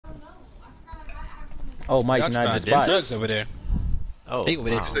Oh, Mike, Y'all you're not trying at to the do spot. drugs over there. Oh, They over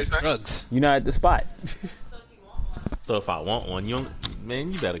there wow. doing drugs. You're not at the spot. So if I want one, you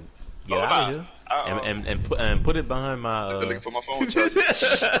man, you better get Oh, out nah. of here and put it behind my. Looking for my phone charger.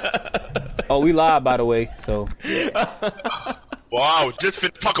 Oh, we live, by the way. So Well, I was just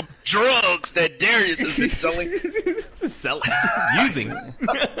finna talk about drugs that Darius has been selling. Sell using.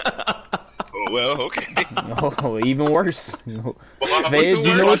 Oh, well, okay. oh, even worse. Well, Feds,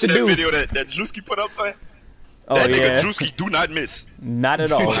 you know what to that do. video that Drewski put up, son? Oh That yeah, nigga Drewski do not miss. not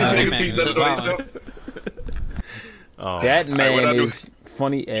at all. Niggas man, beat that it's on wild. himself. Oh, That man what I do? is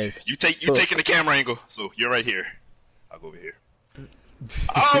funny as. You taking the camera angle, so you're right here. I'll go over here.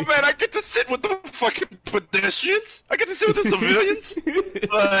 Oh man, I get to sit with the fucking pedestrians. I get to sit with the civilians.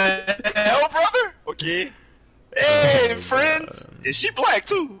 Hell, brother. Okay. Hey, friends. Is she black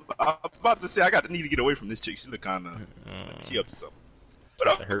too? I'm about to say I need to get away from this chick. She look kind of. She up to something. But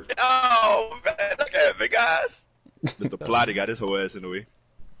oh man, look at me, guys. Mr. Plotty got his whole ass in the way.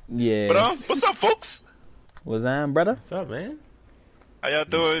 Yeah. But what's up, folks? What's on, brother? what's up, man? How y'all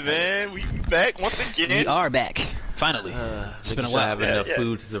doing, man? We back once We again. are back. Finally. It's been a while. Have enough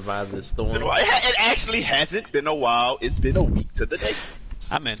food to survive this storm. It actually hasn't been a while. It's been a week to the day.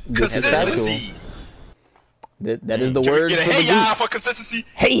 I mean, This is factual. Consistency. That is the Can we word get a for hey the y'all week. for consistency?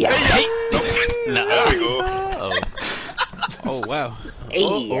 Hey ya. Hey y'all. There we go. Oh, oh wow. Hey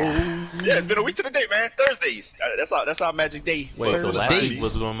ya. Yeah, it's been a week to the day, man. Thursdays. That's our magic day. wait. So last Thursdays. week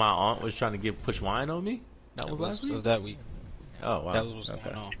was when my aunt was trying to push wine on me. That was last It week. was that week. Oh wow. That was what's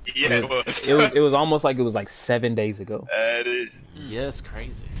going on. Yeah, it was. It was almost like it was like 7 days ago. It is. Yeah, it's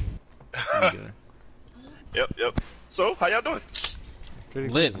crazy. Yep. So, how y'all doing? Pretty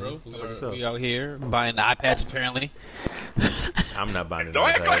Lit, cool. bro. What's up? We out here buying the iPads apparently. I'm not buying it. Don't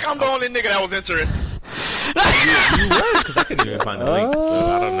act like I'm the only nigga that was interested. You were, because I couldn't even find the link, so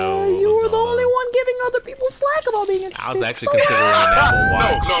I don't know. What You was were the going only on. one giving other people slack about being interested. I was actually considering an Apple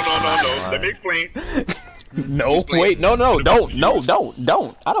Watch. No. Let me explain. No, Explain. wait, no, don't. I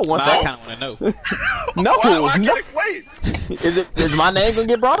don't want I that. kind of want to know. No, Why no. can't explain? Is my name gonna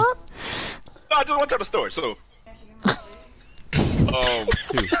get brought up? No, I just want to tell the story. So,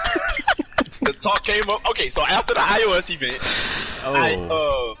 the talk came up. Okay, so after the iOS event,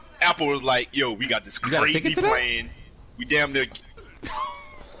 Apple was like, "Yo, we got this got a crazy ticket to that? plane. We damn near."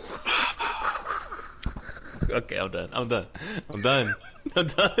 Okay, I'm done.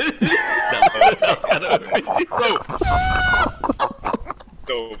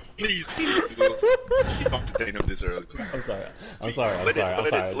 So please don't entertain him this early. I'm sorry. Please, I'm sorry.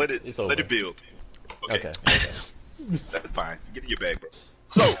 It's over. Let it build. Okay. Okay. That's fine. Get in your bag, bro.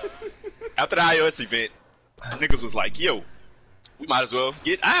 So, after the iOS event, niggas was like, yo, we might as well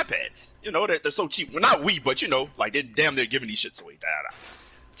get iPads. You know, they're so cheap. Well, not we, but you know, like they're damn near giving these shits away.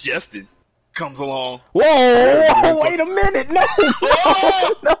 Justin comes along. Whoa, wait a minute. No.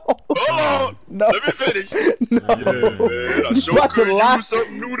 Hold on. No. Let me finish. Yeah, man. I sure About to could lie. use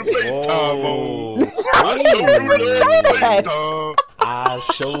something new to FaceTime on. Oh, I sure do love FaceTime. I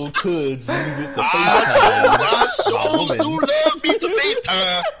sure could use it to I FaceTime. sure do love me to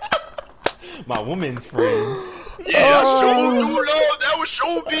FaceTime. My woman's friends. Yeah, I sure do love. That would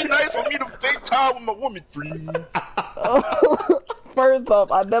sure be nice for me to FaceTime with my woman friends. First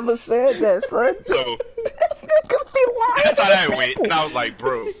off, I never said that, son. So Could be lying. that's how that went. And I was like,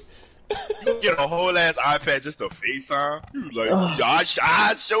 bro, you get a whole ass iPad just to FaceTime? You like, I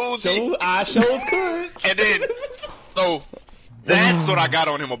sure did. I sure could. And then, so that's what I got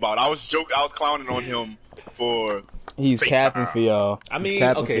on him about. I was clowning on him for. He's FaceTime. capping for y'all. I mean, He's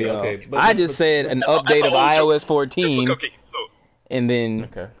capping okay, for y'all. okay, I just said an That's update a of whole joke. iOS 14, Okay, so and then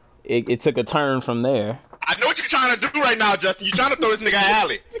Okay. it took a turn from there. I know what you're trying to do right now, Justin. You're trying to throw this nigga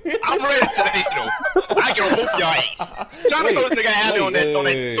alley. I'm ready today, though. I get on both y'all ass. Trying to throw this nigga alley on that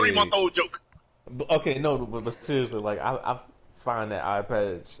wait. 3-month-old joke. Okay, no, but seriously, like I find that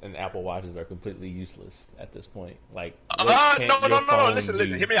iPads and Apple Watches are completely useless at this point. Like, what can't No. your phone Listen. do?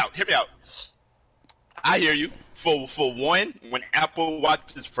 Hear me out. I hear you. For one, when Apple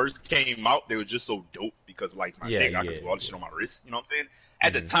Watches first came out, they were just so dope because, like, my nigga, I could do all this shit on my wrist. You know what I'm saying?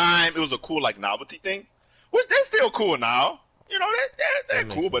 At the time, it was a cool, like, novelty thing, which they're still cool now. You know, they're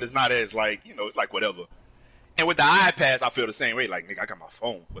makes cool, but it's not as, like, you know, it's like whatever. And with the iPads, I feel the same way. Like, nigga, I got my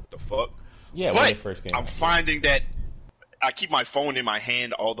phone. What the fuck? Yeah, when But they first came I'm out. finding that I keep my phone in my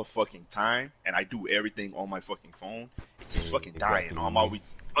hand all the fucking time, and I do everything on my fucking phone. It keeps fucking dying. exactly. I'm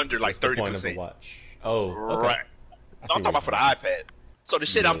always under like What's the point of the 30%. watch? Oh, okay. Right. I I'm see talking about what for the you're iPad. So the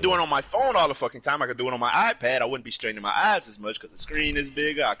shit I'm doing on my phone all the fucking time, I could do it on my iPad. I wouldn't be straining my eyes as much because the screen is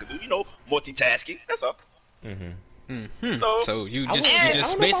bigger. I could do, you know, multitasking. That's all. saying. So you I just wouldn't- you I just don't know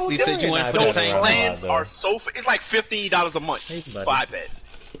if I basically would said do you it. went for Nah, the Those don't same worry. plan. plans are so. It's like $15 a month Hey, for buddy. iPad.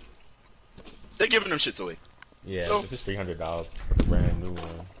 They're giving them shits away. Yeah, So- if it's $300 for the brand new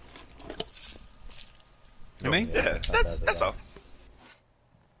one. I mean, Yeah, it's not bad that's at all.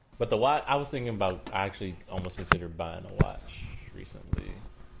 But the watch, I was thinking about. I actually almost considered buying a watch recently.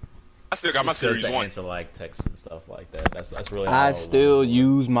 I still got my Just Series to 1. answer like texts and stuff like that. That's really. How I would still want to do it.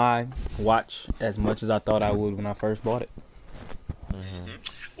 use my watch as much as I thought I would when I first bought it.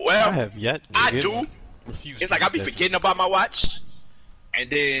 Well, I have yet. to I get do. one. Refuse It's to like I be use that forgetting about my watch, and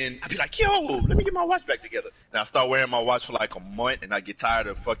then I be like, "Yo, let me get my watch back together." And I start wearing my watch for like a month, and I get tired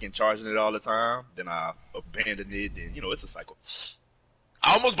of fucking charging it all the time. Then I abandon it, and you know it's a cycle.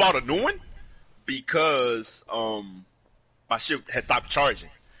 I almost bought a new one because my shit had stopped charging,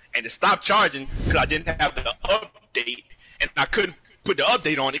 and it stopped charging because I didn't have the update, and I couldn't put the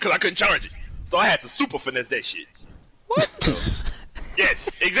update on it because I couldn't charge it. So I had to super finesse that shit. What?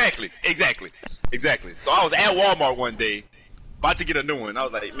 Yes, exactly. So I was at Walmart one day, about to get a new one. I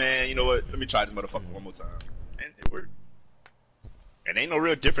was like, man, you know what? Let me try this motherfucker one more time. And it worked. And ain't no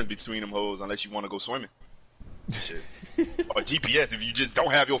real difference between them hoes unless you want to go swimming. Shit. Or GPS if you just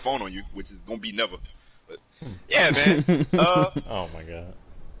don't have your phone on you, which is gonna be never. But yeah, man. Oh my god.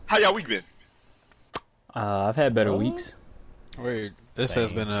 How y'all week been? I've had better weeks. Word. This has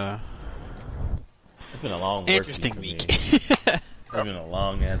Same. been a It's been a long work interesting for me. week. It's been a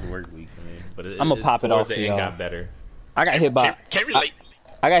long ass work week for me. But I'ma pop it towards off the for end y'all. got better. I got hit by Can't relate.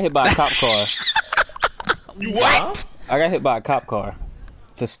 I got hit by a cop car. You what? I got hit by a cop car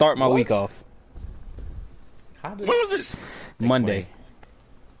to start my What? week off. How did When was this? Monday.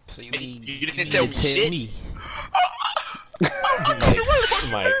 So you You mean didn't mean tell to me shit. me?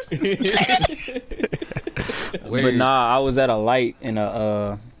 Mike? But nah, I was at a light and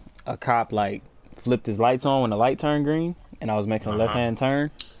a cop like flipped his lights on when the light turned green, and I was making a left hand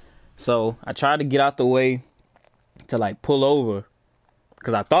turn. So I tried to get out the way to like pull over,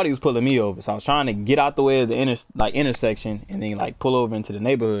 because I thought he was pulling me over. So I was trying to get out the way of the intersection and then like pull over into the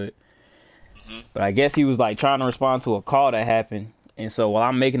neighborhood. But I guess he was like trying to respond to a call that happened. And so while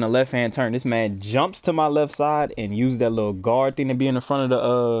I'm making a left hand turn, this man jumps to my left side and used that little guard thing to be in the front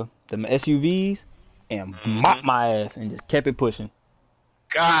of the SUVs and mopped my ass and just kept it pushing.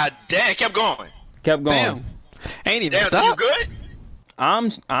 God damn, kept going. Kept going. Damn. Ain't even Damn, so you stop. good?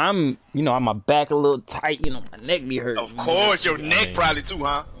 I'm you know, my back a little tight, you know, my neck be hurting. Of course, your neck mean- probably too,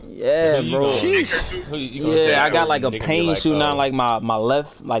 huh? Yeah, You bro. gonna- Neck hurt too. you gonna Yeah, get I got hurt like a and they gonna be pain like, shooting out oh, like my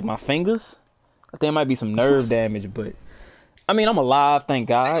left, like my fingers. I think it might be some nerve damage, but I mean, I'm alive, thank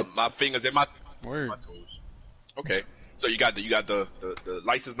God. My fingers in my Word. toes. Okay, so you got the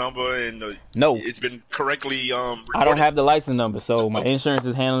license number and No, it's been correctly I don't recorded? have the license number, so my insurance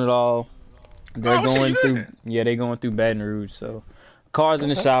is handling it all. They're Oh, so going you through, good. yeah, they're going through Baton Rouge. So, car's in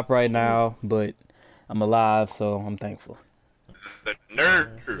the shop right now, but I'm alive, so I'm thankful. The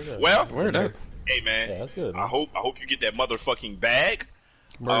nerve. Well, Word up. hey man, Yeah, that's good. I hope you get that motherfucking bag.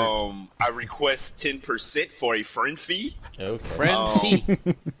 I request 10% for a friend fee. Okay. Friend fee.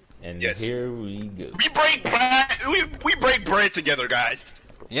 And Yes. here we go. We break bread. We break bread together, guys.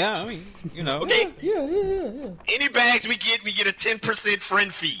 Yeah, I mean, you know. Okay. Yeah. Any bags we get a 10%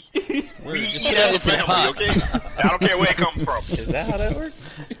 friend fee. Word. We Just eat put that as a into the family, pot. okay? I don't care where it comes from. Is that how that works?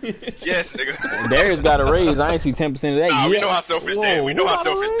 Yes, nigga. Darius got a raise. I ain't see 10% of that Nah, yet. we know how selfish Darius. We know how what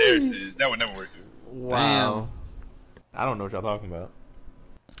selfish a Darius raise. is. That would never work. Wow. I don't know what y'all talking about.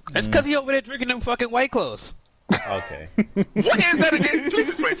 That's because he over there drinking them fucking White Claws. Okay. What is that again? Please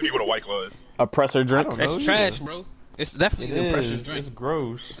explain to me what a white claw is. Oppressor drink. don't That's know trash, either. bro. It's definitely It the precious is. drink. It's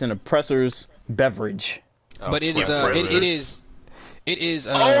gross. It's an oppressor's beverage. But it is it is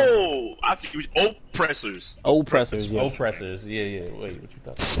Oh, I see. Oppressors. Oppressors, yeah. Oppressors. Yeah. Wait, what you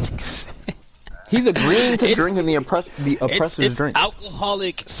talking He's agreeing to It's- drinking the oppressor's it's drink.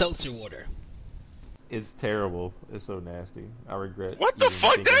 alcoholic seltzer water. It's terrible. It's so nasty. I regret. What the even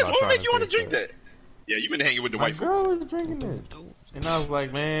fuck, thinking Dad? about What trying make you want to taste drink that? Yeah, you been hanging with the My white folks. girl was drinking it, and I was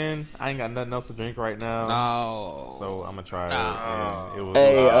like, "Man, I ain't got nothing else to drink right now, No. so I'm gonna try it." No. And it was,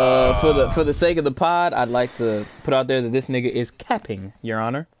 Hey, for the sake of the pod, I'd like to put out there that this nigga is capping, Your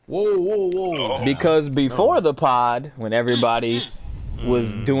Honor. whoa! Oh. Because before the pod, when everybody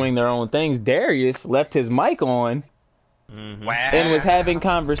was doing their own things, Darius left his mic on Wow. and was having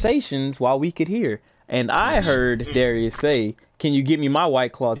conversations while we could hear. And I heard Darius say, "Can you get me my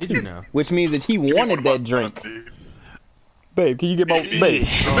White Claw Did too?" you now? Which means that he wanted that drink. Babe, can you get my babe?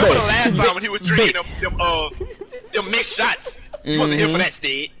 Remember the last babe, time when he was drinking them mixed shots? He wasn't here for that,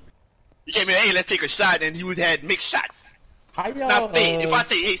 Stead. He came in, hey, let's take a shot, and he had mixed shots. How It's not y'all? Stead. If I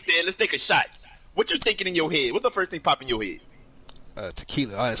say, hey, Stead, let's take a shot. what you thinking in your head? What's the first thing pop in your head?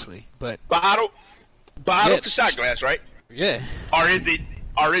 Tequila, honestly, but Bottle Yeah. to shot glass, right? yeah. Or is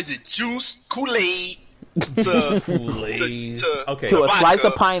it juice, Kool-Aid to Kool-Aid. to Okay. To a vodka, slice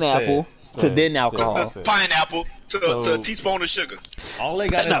of pineapple Say it. to then alcohol. Say it. pineapple to So- a teaspoon of sugar. All they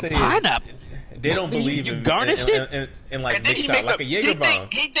gotta Not say pineapple. is they don't believe You in garnished in like And then mixed he shot, make like a Jaeger bomb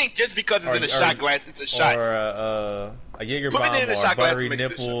he think just because it's in a Or- shot glass, it's a shot. or a Jaeger Put it bomb in a or shot a glass buttery to make it a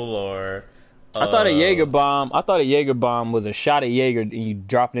nipple or. I thought a Jaeger bomb. I thought a Jaeger bomb was a shot of Jaeger and you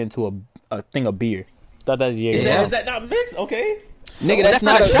drop it into a thing of beer. Thought that's Jaeger Is bomb. that not mixed? Okay. Nigga, that's that's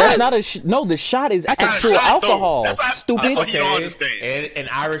not not a a shot. that's not a no. The shot is not a actual shot, though. alcohol. That's not- Stupid. You don't understand. And an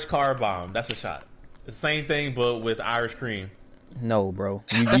Irish car bomb. That's a shot. The same thing, but with Irish cream. No, bro.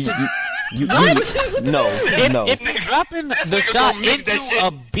 You What? no. If you're dropping This the nigga shot gonna mix that into shit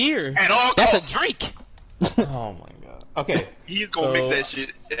a beer, at all that's costs. a drink. Oh my god. Okay. He's gonna mix So, that shit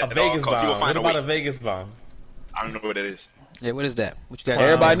A at all Vegas costs. He bomb. gonna find What a about a way. Vegas bomb? I don't know what that is. Yeah, what is that? What you got?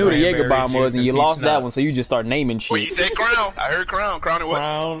 Everybody knew the Cranberry Jaeger bomb was, juice and you and lost peach that nuts. one, so you just start naming Wait, he shit said crown. I heard crown. Crown and what?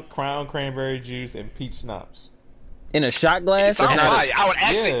 Crown, cranberry juice, and peach schnapps. in a shot glass. It sounds It's not fire. I would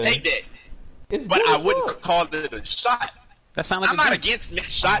actually Yeah. take that, It's but good I as wouldn't fuck. call it a shot. That sounds like I'm a not drink. against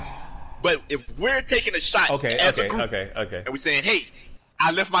mixed shots, but if we're taking a shot Okay, as a okay, group, okay, okay. and we're saying, hey,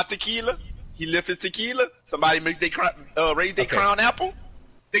 I left my tequila, he left his tequila, somebody makes their raise their Okay. crown apple,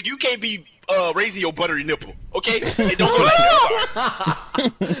 then you can't be raising your buttery nipple, okay? It don't go like that.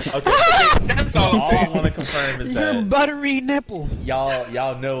 Okay. That's all I'm All I saying. want to confirm is Your that buttery nipple.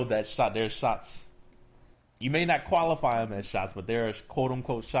 y'all know that there's shots. You may not qualify them as shots, but there are quote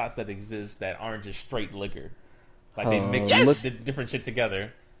unquote shots that exist that aren't just straight liquor. Like they mix Yes. different shit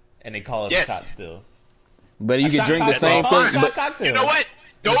together, and they call it Yes. a shot still. But you A can shot drink the cocktail. same Fine. thing. But Cocktail. You know what?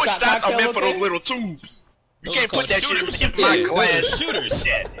 Those shot shots are cocktail meant for okay? those little tubes. You Those can't are put called that shooters. shit in my Yeah, glass. shooters.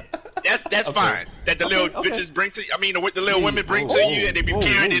 Yeah. That's Okay. fine. That the little Okay. bitches bring to, I mean, the little women bring to you, and they be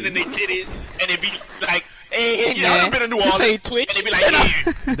carrying it in their titties, and they be like, hey, yeah, I've been to New This Orleans, ain't Twitch. and they be like,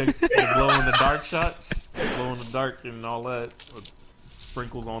 yeah. The glow in the dark shots, glow in the dark and all that, with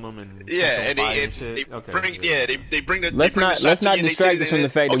sprinkles on them and Yeah, and fire they, and shit. they Okay, bring, yeah. they bring the. Let's they bring not- the let's shot not to you, and they distract titties us from in the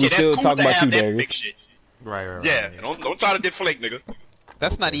it. fact that Okay, we that's still cool talking to about have you, that Darius. big shit. Right. Yeah, don't try to deflect, nigga.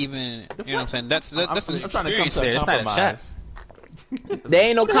 That's not even. You know what I'm saying? That's an I'm trying to come experience to there. a It's not a shot. compromise. there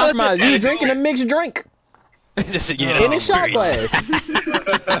ain't no the hell is compromise. that? You drinking a mixed drink This is, yeah, In in a that's shot experience.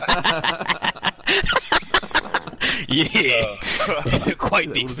 glass. Yeah,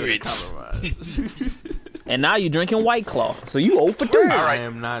 quite the What is it, experience. compromise? And now you drinking White Claw. So you 0 for 3. All I right.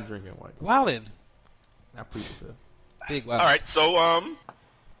 am not drinking white. Wildin'. I plead the fifth. Big wild. All right, so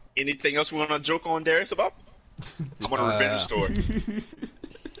anything else we want to joke on Darius about? I want a revenge story.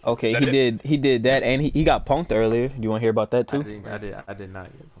 Okay, That he did that, and he got punked earlier. Do you want to hear about that I too? did not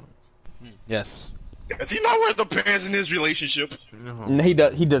get one. Yes. Does he not wear the pants in his relationship? No. No, he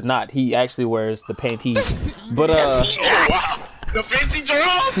does not. He actually wears the panties. But Oh wow, the fancy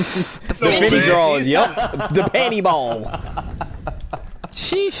drawers. the fitty draws, yup, the panty ball.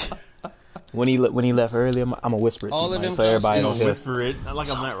 Sheesh. When he left earlier, I'm gonna whisper it to All you, of Mike, them so everybody jokes knows. is- Whisper it, not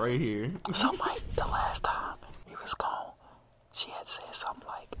like I'm not right here. So Mike, the last time he was gone, she had said something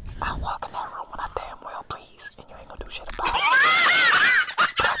like, "I'll walk in that room when I damn well please, and you ain't gonna do shit about it."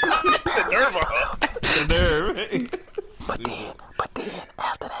 The nerve of her. The nerve. But then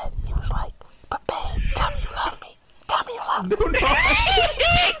after that, he was like, "But babe, tell me you love me. Tell me you love me."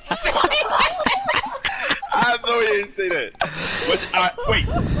 I know he didn't say that. Wait,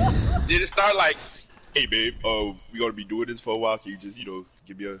 did it start like, "Hey babe, we gonna be doing this for a while? Can you just,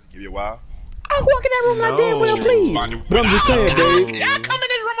 give me a while?" I'll walk in that room when I damn well No. please. But I'm just saying, babe. Y'all come in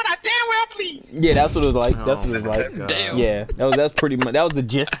this room and I damn well please. Yeah, that's what it was like. That's what it was Oh, like. God. Damn. Yeah, that's pretty much. That was the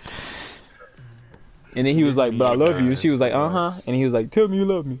gist. And then he was like, "But I love you." And she was like, "Uh huh." And he was like, "Tell me you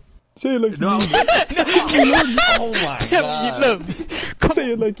love me. Say it like you No. mean it. Oh my Tell god. me you love me.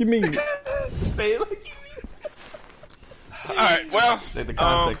 Say it like you mean it." Say it like you All right, well, mean. The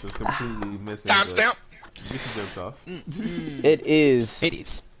context is completely missing. but timestamp. Get your jokes off. It is It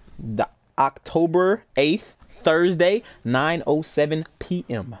is. the October 8th, Thursday, 9:07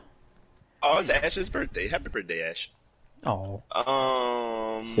 p.m. Oh, it's Ash's birthday. Happy birthday, Ash. Oh,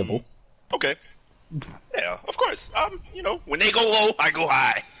 Sybil. Sybil. Okay. Yeah, of course. When they go low, I go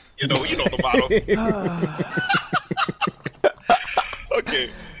high. You know the motto. Okay.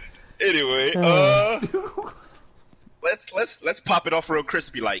 Anyway, let's pop it off real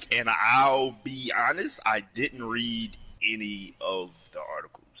crispy like. And I'll be honest, I didn't read any of the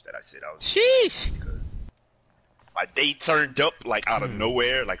articles that I said I was Sheesh. because my day turned up like out of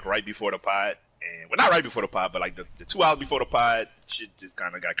nowhere, like right before the pod. And well, not right before the pod, but like the 2 hours before the pod, shit just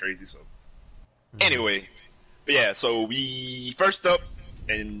kind of got crazy. So Anyway, but yeah. So we first up,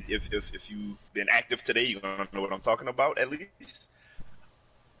 and if you've been active today, you're gonna know what I'm talking about at least.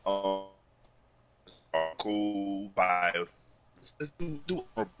 Article by let's do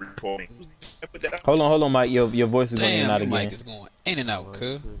reporting. Put that out. Hold on, Mike. Your voice is going in and out Damn, your again. mic is going in and out,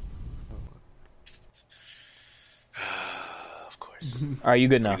 cuz. Of course. All right, you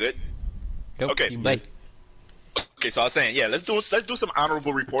good now? You good? Go, Okay. you bite. Okay, so I was saying, yeah, let's do some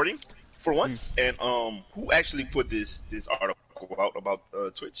honorable reporting for once. And who actually put this article out about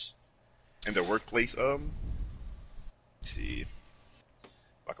Twitch and their workplace? Let's see if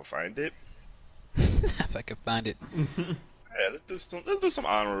I can find it. If I can find it. Yeah, let's do some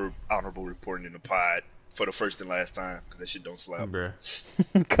honorable reporting in the pod for the first and last time because that shit don't slap. Bruh.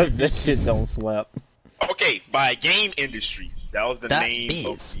 Cause that shit don't slap. Okay, by game industry, that was the That name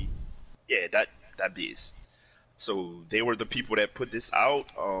of biz. that biz. So they were the people that put this out.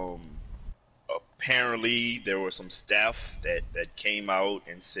 Apparently, there were some staff that came out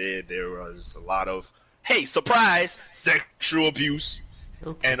and said there was a lot of, hey, surprise, sexual abuse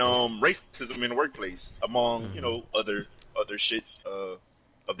and racism in the workplace, among other shit of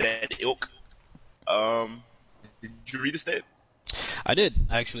that ilk. Did you read the stat? I did,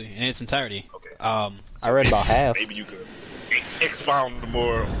 actually, in its entirety. Okay. I read about half. Maybe you could expound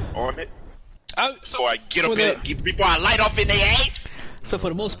more on it before I get up before I light off in their ass. So for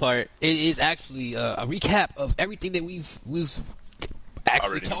the most part, it is actually a recap of everything that we've actually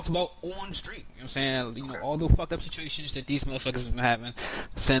Already. talked about on stream. You know what I'm saying? You know, all the fucked up situations that these motherfuckers have been having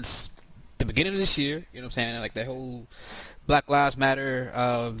since the beginning of this year. You know what I'm saying? Like that whole Black Lives Matter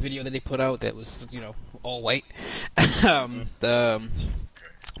video that they put out that was, all white.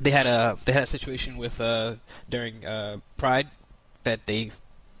 They had a situation with during Pride that they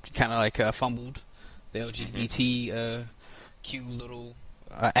kind of like fumbled the LGBT Q little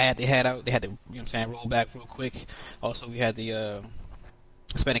ad they had out. They had to, roll back real quick. Also, we had the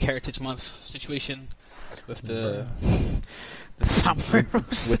Hispanic Heritage Month situation with the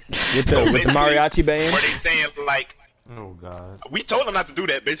sombreros. with the mariachi band. Were they saying like, Oh god. we told them not to do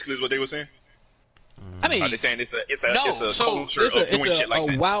that? Basically, is what they were saying. I mean, Are they saying it's a no, culture of doing shit like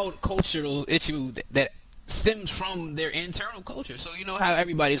a that? wild cultural issue that stems from their internal culture. So you know how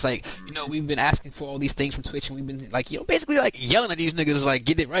everybody's like, we've been asking for all these things from Twitch, and we've been like, basically like yelling at these niggas like,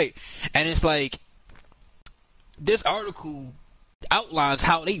 get it right. And it's like, this article outlines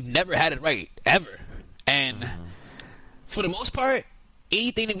how they've never had it right ever, and for the most part,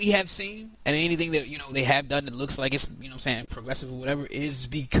 anything that we have seen and anything that they have done that looks like it's progressive or whatever is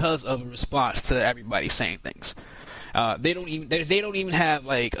because of a response to everybody saying things. They don't even have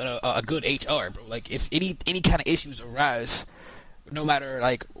like a good HR, bro. Like if any kind of issues arise, no matter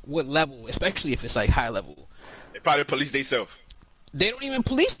like what level, especially if it's like high level, They probably police themselves. they don't even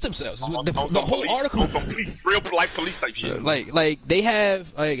police themselves. The some whole police, article, on some police, real life police type shit. like they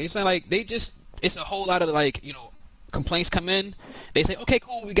have like it's not like they just it's a whole lot of like complaints come in. They say, okay,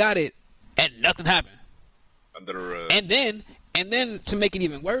 cool, we got it, and nothing happened. Under And then to make it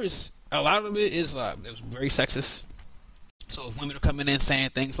even worse, a lot of it is it was very sexist. So if women are coming in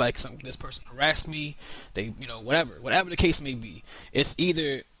saying things like, this person harassed me, they whatever the case may be, it's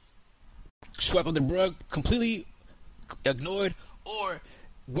either swept under the rug, completely ignored, or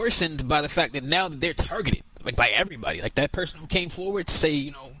worsened by the fact that now that they're targeted, like by everybody, like that person who came forward to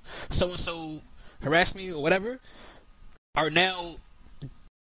say, so and so harassed me or whatever, are now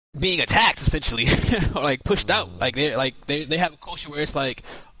being attacked essentially, or like pushed out. Like they have a culture where it's like,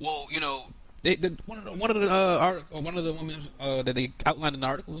 well, one of the women that they outlined in the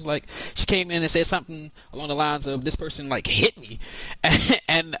article was like, she came in and said something along the lines of, this person like hit me,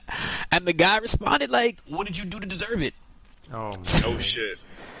 and the guy responded like, what did you do to deserve it? Oh no shit.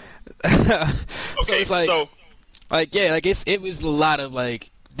 So Okay, it's like it was a lot of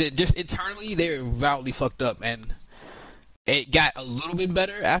like just internally they were wildly fucked up, and it got a little bit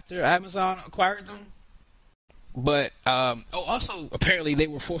better after Amazon acquired them. But also apparently they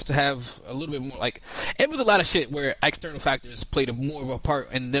were forced to have a little bit more, like, it was a lot of shit where external factors played more of a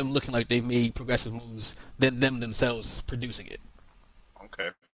part in them looking like they made progressive moves than them themselves producing it. Okay.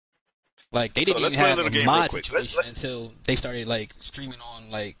 Like they So didn't let's even play a have little a game mod real quick. situation Let's- until they started like streaming on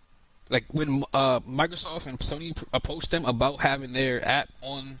like when Microsoft and Sony approached them about having their app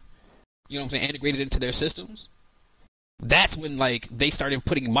on, integrated into their systems. That's when like they started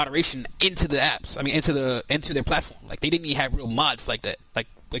putting moderation into the apps. I mean, into their platform. Like they didn't even have real mods like that. Like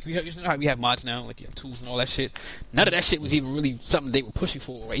we have, how we have mods now, like you have tools and all that shit. None of that shit was even really something they were pushing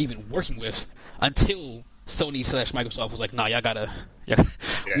for or even working with until Sony / Microsoft was like, nah, we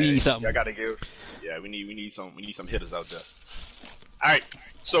need something. I gotta give. Yeah, we need some hitters out there. All right,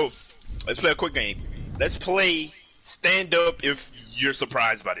 so Let's play a quick game. Let's play stand up if you're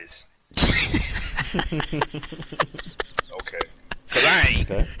surprised by this. Okay. Cause I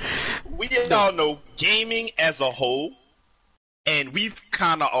ain't. Okay. We all know gaming as a whole, and we've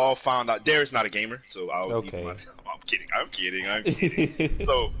kind of all found out Derek's not a gamer, so I'll leave him out. I'm kidding.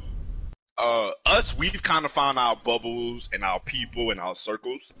 So, us, we've kind of found our bubbles and our people and our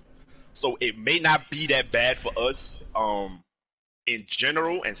circles. So it may not be that bad for us, in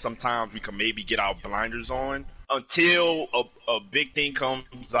general, and sometimes we can maybe get our blinders on until a big thing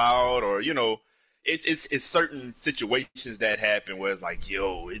comes out, or it's certain situations that happen where it's like,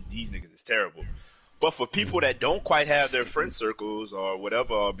 these niggas is terrible. But for people that don't quite have their friend circles or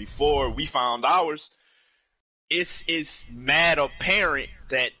whatever before we found ours, it's mad apparent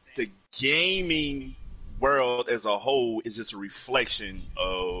that the gaming world as a whole is just a reflection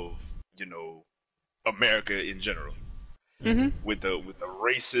of America in general. Mm-hmm. With the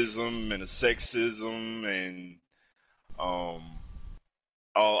racism and the sexism and all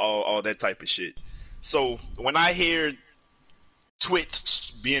that type of shit. So when I hear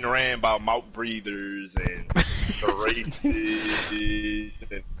Twitch being ran by mouth breathers and the racists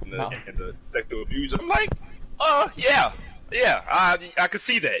and the sexual abuse, I'm like, yeah, I can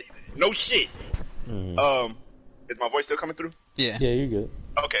see that. No shit. Mm. Is my voice still coming through? Yeah, you're good.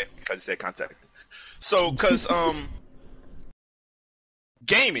 Okay, because it said contact. So, because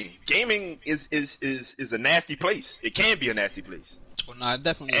gaming is a nasty place. It can be a nasty place. Well, no,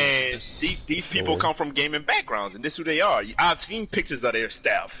 definitely. And these people come from gaming backgrounds, and this is who they are. I've seen pictures of their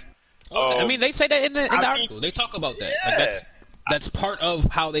staff. I mean, they say that in the article. They talk about that. Yeah. Like that's part of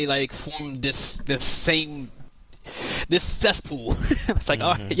how they formed this cesspool. It's like,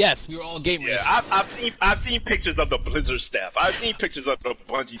 oh, yes, we're all gamers. Yeah, I've seen pictures of the Blizzard staff. I've seen pictures of the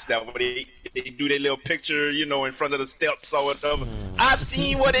Bungie staff where they do their little picture, in front of the steps or whatever. I've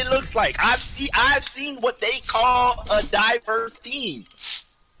seen what it looks like. I've seen what they call a diverse team.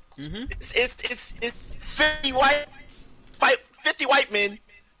 Mm-hmm. It's 50 white men,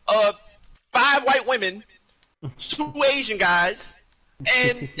 5 white women, 2 Asian guys.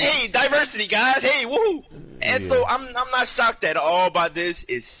 And hey, diversity, guys. Hey, woo! And so I'm not shocked at all by this.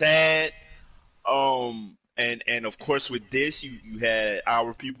 It's sad. And of course with this, you had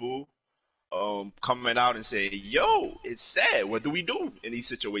our people coming out and saying, "Yo, it's sad. What do we do in these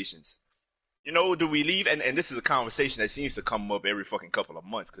situations? Do we leave?" And this is a conversation that seems to come up every fucking couple of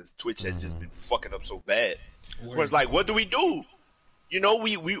months because Twitch has just been fucking up so bad. Where it's like, what do we do?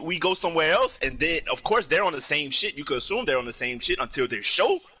 We go somewhere else, and then, of course, they're on the same shit. You could assume they're on the same shit until they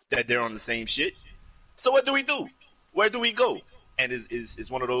show that they're on the same shit. So what do we do? Where do we go? And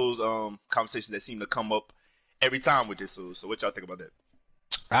it's one of those conversations that seem to come up every time with this. So what y'all think about that?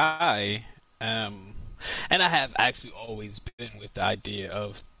 And I have actually always been with the idea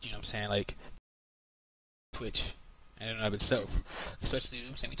of, Twitch in and of itself. Especially,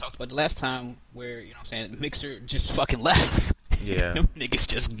 we talked about the last time where, Mixer just fucking left. Yeah. Niggas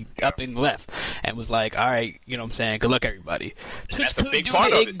just up and left and was like, all right, good luck, everybody. Twitch could do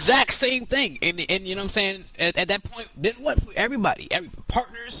the exact same thing. And at that point, then what for everybody?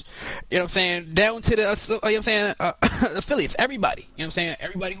 Partners, down to the, affiliates, everybody.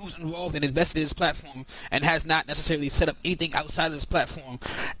 Everybody who's involved and invested in this platform and has not necessarily set up anything outside of this platform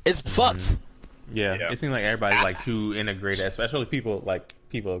is fucked. Yeah, it seems like everybody's too integrated, especially people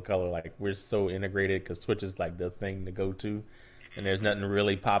of color. We're so integrated because Twitch is the thing to go to. And there's nothing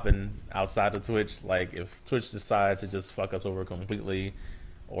really popping outside of Twitch. If Twitch decides to just fuck us over completely,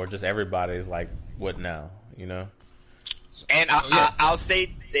 or just everybody's what now? And I'll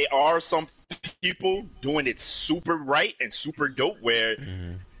say there are some people doing it super right and super dope. Where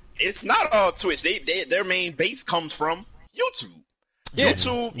it's not all Twitch. Their main base comes from YouTube. Yeah.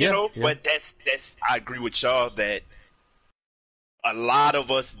 YouTube, But that's I agree with y'all that a lot of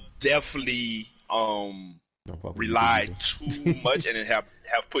us definitely rely too much and have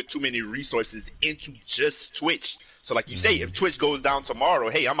put too many resources into just Twitch. So like you say, if Twitch goes down tomorrow,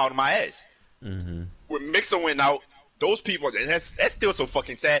 hey, I'm out of my ass. When Mixer went out, those people, and that's still so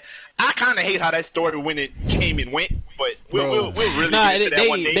fucking sad. I kind of hate how that story when it came and went, but we'll really get into that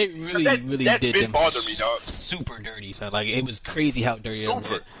one day. They really that's did been bothering me, dog. Super dirty, so it was crazy how dirty it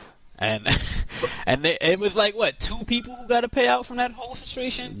was. And it was 2 people who got to pay out from that whole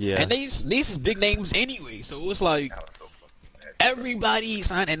situation. Yeah. And these is big names anyway, so it was everybody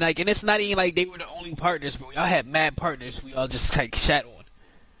signed, and it's not even they were the only partners, but we all had mad partners. We all just shat on.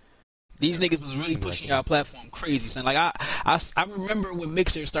 These niggas was really pushing our platform crazy, son. I remember when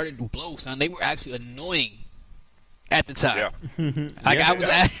Mixer started to blow, son. They were actually annoying at the time. Yeah. I was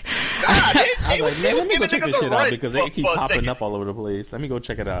like, man, let me go check this shit out because they keep popping up all over the place. Let me go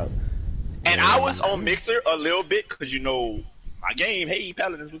check it out. And I was on Mixer a little bit because, you know, my game, hey,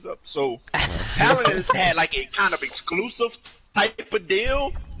 Paladins, what's up? So, Paladins had like a kind of exclusive type of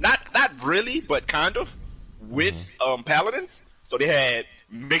deal. Not really, but kind of, with Paladins. So they had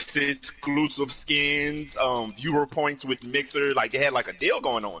Mixer exclusive skins, viewer points with Mixer. Like, they had like a deal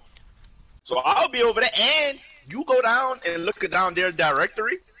going on. So I'll be over there, and you go down and look down their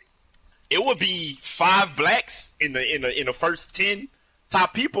directory. It would be 5 blacks in the first 10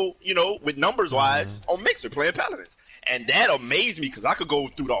 top people, you know, with numbers wise on Mixer playing Paladins, and that amazed me because I could go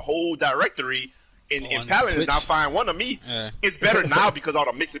through the whole directory in Paladins and not find one of me. Yeah. It's better now because all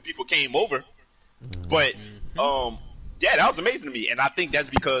the Mixer people came over, but yeah, that was amazing to me, and I think that's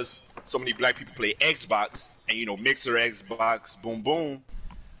because so many black people play Xbox, and you know, Mixer, Xbox, boom boom,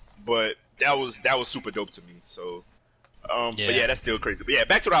 but that was super dope to me. So, but yeah, that's still crazy. But yeah,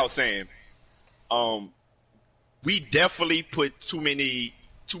 back to what I was saying. We definitely put too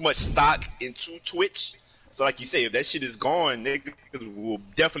much stock into Twitch. So like you say, if that shit is gone, niggas will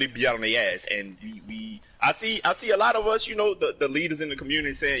definitely be out on their ass. And I see a lot of us, you know, the leaders in the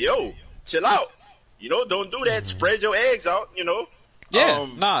community saying, yo, chill out. You know, don't do that. Spread your eggs out, you know. Yeah,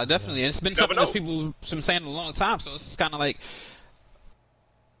 nah, definitely. It's been something that people have been saying a long time. So it's kind of like,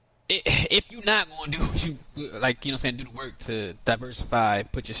 if you're not going to do what you, like, you know what I'm saying, do the work to diversify,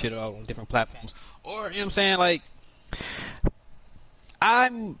 put your shit out on different platforms, or, you know what I'm saying, like,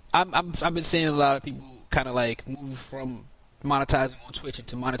 I've been seeing a lot of people kind of like move from monetizing on Twitch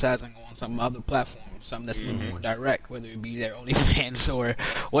into monetizing on some other platform, something that's a little more direct, whether it be their OnlyFans or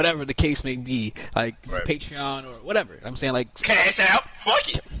whatever the case may be, like Patreon or whatever. I'm saying, like, Cash App,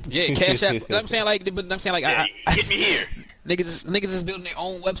 fuck it. Yeah, Cash App. I'm saying, like, yeah, get me here. Niggas is building their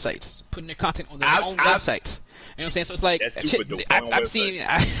own websites, putting their content on their own websites. You know what I'm saying? So it's like, I've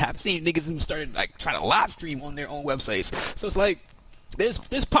seen niggas who started like trying to live stream on their own websites. So it's like,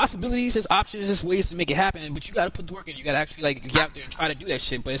 there's possibilities, there's options, there's ways to make it happen, but you gotta put the work in. You gotta actually like get out there and try to do that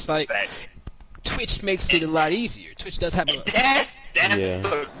shit. But it's like, Twitch makes it a lot easier. Twitch does have that's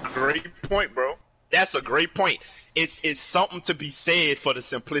a great point, bro. That's a great point. It's something to be said for the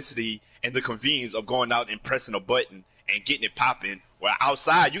simplicity and the convenience of going out and pressing a button and getting it popping. Well,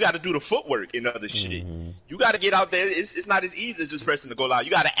 outside, you got to do the footwork and other shit. You got to get out there. It's not as easy as just pressing the go live.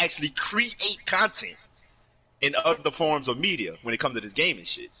 You got to actually create content in other forms of media when it comes to this game and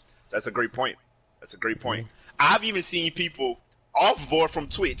shit. That's a great point. I've even seen people off board from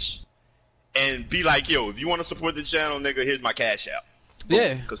Twitch and be like, yo, if you want to support the channel, nigga, here's my Cash App.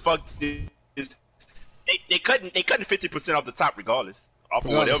 Yeah. Because fuck this. They cutting 50% off the top regardless. Off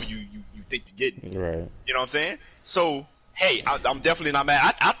of whatever you think you're getting. Right. You know what I'm saying? So, hey, I'm definitely not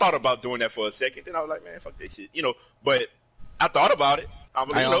mad. I thought about doing that for a second. Then I was like, man, fuck that shit. You know, but I thought about it.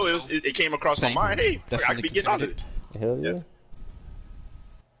 It came across my mind. Hey, I could be getting out of it. Hell yeah.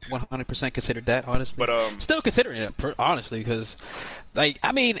 100% considered that, honestly. But still considering it, honestly, because, like,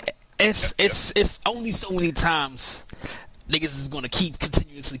 I mean, it's only so many times niggas is gonna keep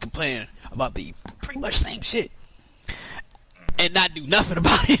continuously complaining about the pretty much same shit and not do nothing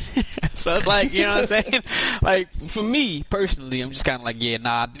about it. So it's like, you know what I'm saying? Like, for me personally, I'm just kind of like, yeah,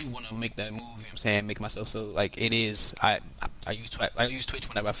 nah, I do want to make that move. You know what I'm saying? Make myself so like it is. I use Twitch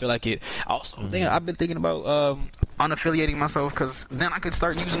whenever I feel like it. Also, I've been thinking about unaffiliating myself, because then I could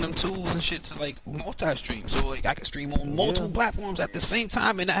start using them tools and shit to like multi-stream. So like I can stream on multiple platforms at the same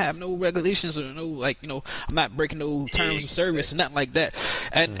time and not have no regulations or no, like, you know, I'm not breaking no terms of service and nothing like that.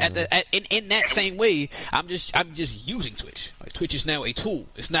 And in that same way, I'm just using Twitch. Like, Twitch is now a tool.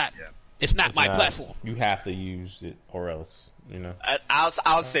 It's not my platform. You have to use it or else, you know.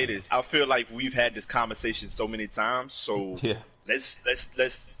 I'll say this. I feel like we've had this conversation so many times. So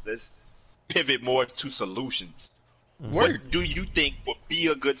let's pivot more to solutions. What do you think would be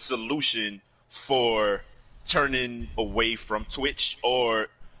a good solution for turning away from Twitch? Or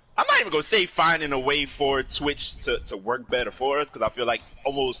I'm not even gonna say finding a way for Twitch to work better for us, because I feel like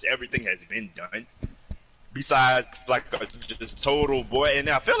almost everything has been done. Besides, like, just total boy, and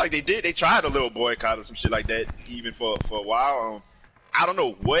I feel like they tried a little boycott or some shit like that, even for a while. I don't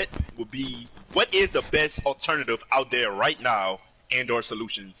know what is the best alternative out there right now, and/or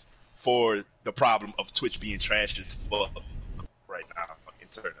solutions for the problem of Twitch being trashed as fuck right now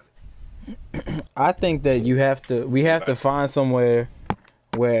internally. I think that we have to find somewhere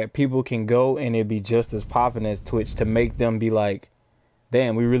where people can go and it be just as popping as Twitch, to make them be like,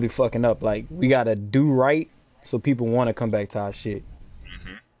 damn, we really fucking up. Like, we gotta do right so people want to come back to our shit.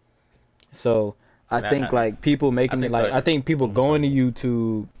 So I think like people making it like, I think people going to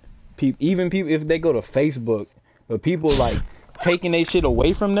YouTube, even people if they go to Facebook, but people like taking their shit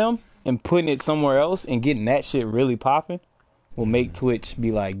away from them and putting it somewhere else and getting that shit really popping. will make Twitch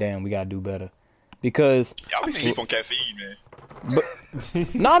be like, damn, we gotta do better. Because Y'all be sleep on caffeine, man.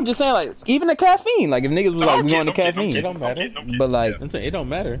 but no, I'm just saying, like, even the caffeine, like, if niggas was like, we going to caffeine, It don't matter. but like, It don't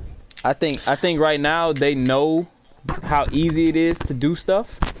matter. I think right now they know how easy it is to do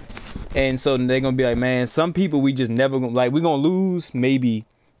stuff, and so they're gonna be like, man, some people we just never gonna, like, we're gonna lose maybe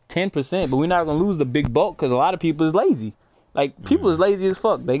 10%, but we're not gonna lose the big bulk because a lot of people is lazy. Like, people is lazy as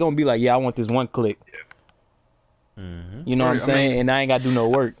fuck. They gonna be like, yeah, I want this one click. You know what I'm saying? And I ain't gotta do no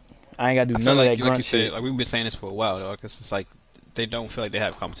work. I ain't gotta do none of that grunt shit. Said, like, we've been saying this for a while, though, because it's like they don't feel like they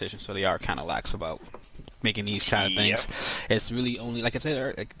have competition, so they are kind of lax about making these kind of things. It's really only, like I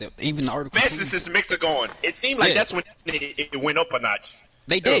said, like, even the article. Especially since the mixer going, it seemed like that's when it went up a notch.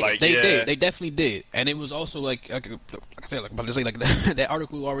 They did. Like, they did. They definitely did. And it was also like I said, like, about to say, like that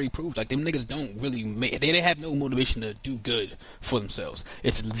article already proved, like, them niggas don't really they have no motivation to do good for themselves.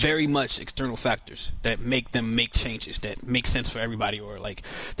 It's very much external factors that make them make changes that make sense for everybody, or like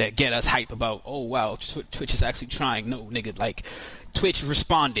that get us hype about, oh wow, Twitch is actually trying. No, nigga, like, Twitch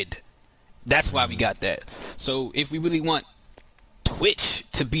responded. That's why we got that. So if we really want Twitch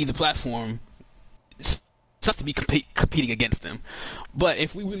to be the platform, it's tough to be competing against them. But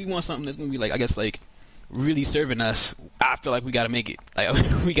if we really want something that's gonna be, like, I guess, like, really serving us, I feel like we gotta make it.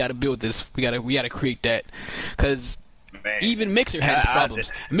 Like, we gotta build this. We gotta create that. Because even Mixer had its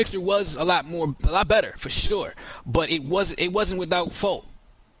problems. Mixer was a lot better for sure. But it wasn't without fault.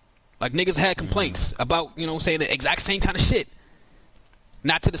 Like, niggas had complaints about, you know, saying the exact same kind of shit.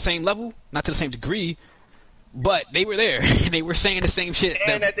 Not to the same level, not to the same degree, but they were there and they were saying the same shit.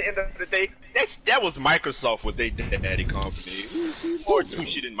 And at the end of the day, that was Microsoft, what they did, daddy company. Or do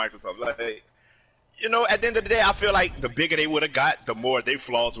shit in Microsoft. Like, you know, at the end of the day, I feel like the bigger they would have got, the more their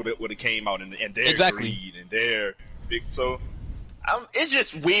flaws would have came out, and their greed and their big. So it's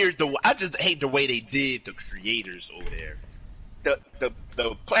just weird. I just hate the way they did the creators over there.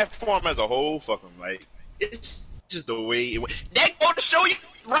 The platform as a whole, fuck them. Like, it's just the way it went. They go to show you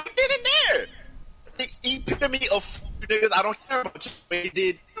right then and there. The epitome of niggas I don't care about what they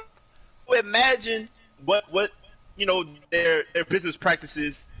did. So imagine what you know, their business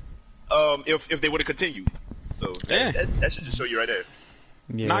practices if they would have continued. So that should just show you right there.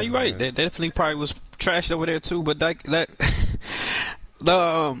 Yeah, nah, you're right. They definitely probably was trashed over there too. But that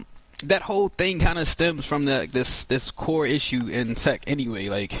that whole thing kind of stems from this core issue in tech anyway.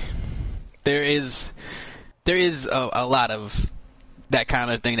 Like, there is a lot of that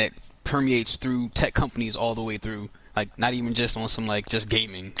kind of thing that permeates through tech companies all the way through. Like, not even just on some, like, just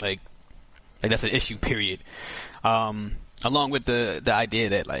gaming. Like that's an issue, period. Along with the idea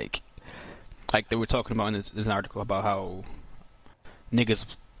that, like they were talking about in this article about how niggas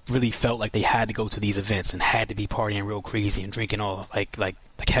really felt like they had to go to these events and had to be partying real crazy and drinking all like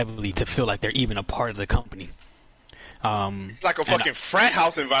heavily to feel like they're even a part of the company. It's like a fucking frat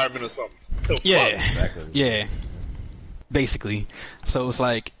house environment or something. Exactly. Yeah, basically. So it's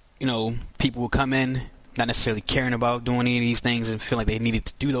like, you know, people would come in not necessarily caring about doing any of these things and feel like they needed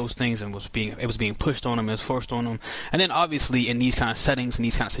to do those things, and it was being pushed on them, it was forced on them. And then obviously in these kind of settings, in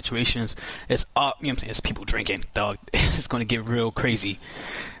these kind of situations, it's you know what I'm saying, it's people drinking, dog. It's going to get real crazy.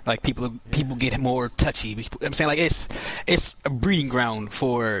 Like, people get more touchy. I'm saying, like, it's a breeding ground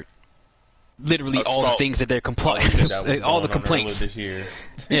for literally all the things that they're complying, all the complaints this year.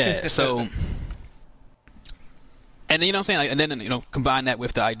 Yeah, so. And then, you know what I'm saying? Like, and then, you know, combine that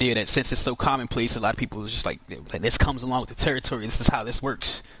with the idea that since it's so commonplace, a lot of people is just like, this comes along with the territory. This is how this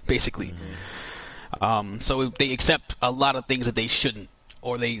works, basically. So they accept a lot of things that they shouldn't,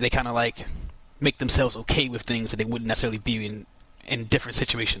 or they kind of like make themselves okay with things that they wouldn't necessarily be in different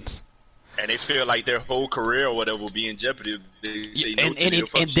situations. And they feel like their whole career or whatever will be in jeopardy if they say no to their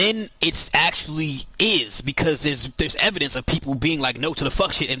fuck and shit. then it's actually is, because there's evidence of people being like no to the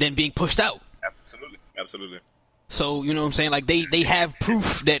fuck shit and then being pushed out. Absolutely. So, you know what I'm saying? Like, they have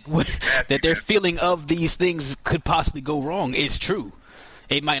proof that that their feeling of these things could possibly go wrong is true.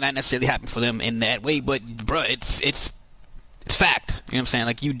 It might not necessarily happen for them in that way, but bruh, it's fact. You know what I'm saying?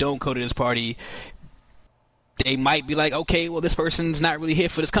 Like, you don't go to this party, they might be like, okay, well, this person's not really here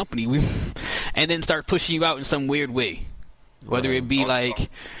for this company, and then start pushing you out in some weird way. Whether it be like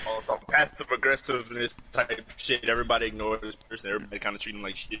some passive aggressiveness type shit, everybody ignores this person, everybody kind of treat them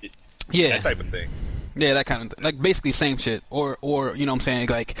like shit. Yeah, that type of thing. Yeah, that kind of like basically same shit, or you know what I'm saying,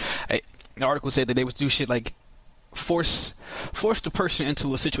 like the article said that they would do shit like force the person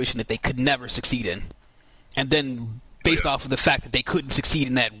into a situation that they could never succeed in, and then based off of the fact that they couldn't succeed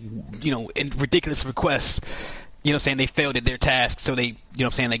in that, you know, in ridiculous requests, you know what I'm saying, they failed at their task, so they, you know what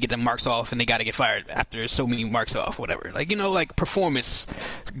I'm saying, they get them marks off and they got to get fired after so many marks off, whatever. Like, you know, like performance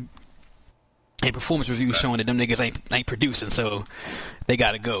a performance review showing that them niggas ain't producing, so they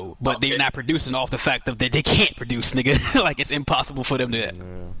gotta go. But Okay. they're not producing off the fact of that they can't produce, nigga. Like it's impossible for them to. Yeah.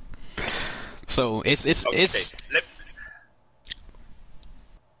 So it's Okay. Let-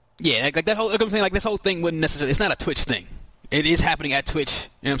 yeah, like that whole. Like I'm saying, like this whole thing wouldn't necessarily. It's not a Twitch thing. It is happening at Twitch.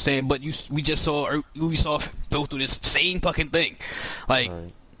 You know what I'm saying? But we just saw Ubisoft go through this same fucking thing, like.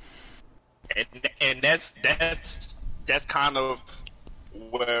 Right. and that's kind of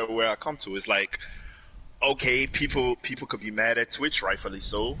where I come to. It's like, okay, people could be mad at Twitch, rightfully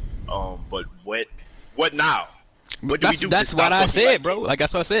so. But what now? What do we do? That's what I said, bro. Like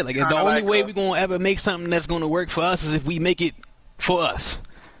that's what I said. Like the Kinda only like, way we're gonna ever make something that's gonna work for us is if we make it for us.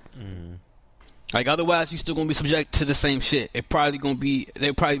 Like otherwise, you're still gonna be subject to the same shit. They'll probably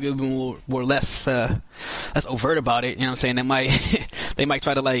be a bit more less overt about it. You know what I'm saying? They might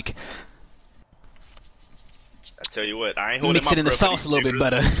try to like I tell you what, I ain't holding mix my it in the breath for sauce a these little bit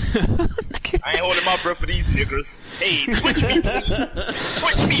niggers. better. I ain't holding my breath for these niggers. Hey, Twitch me, please.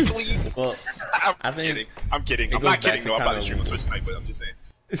 Twitch me, please. Well, I'm kidding. I'm kidding. it I'm goes not back kidding. to No, I'm about to kinda- stream on Twitch tonight, but I'm just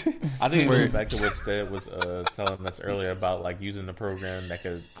saying. I think it Word. goes back to what Stead was telling us earlier about like using the program that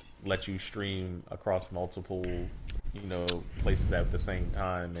could let you stream across multiple, places at the same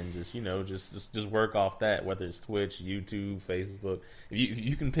time, and just work off that. Whether it's Twitch, YouTube, Facebook, if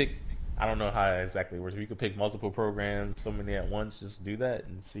you can pick. I don't know how it exactly works. If you could pick multiple programs, so many at once, just do that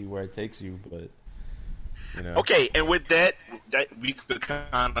and see where it takes you. But Okay, and with that we could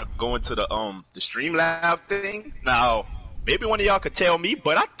kind of go into the Streamlab thing. Now, maybe one of y'all could tell me,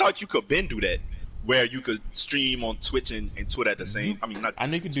 but I thought you could do that, where you could stream on Twitch and Twitter at the same. I mean, not I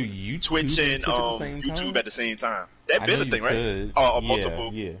know you could do YouTube, Twitch and at the same YouTube time. at the same time. That I been know a thing, you right? could. Or Yeah,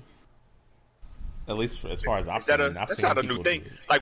 multiple. yeah. At least as far as I've Is that seen, I've that's seen not a new people do thing. it. Like,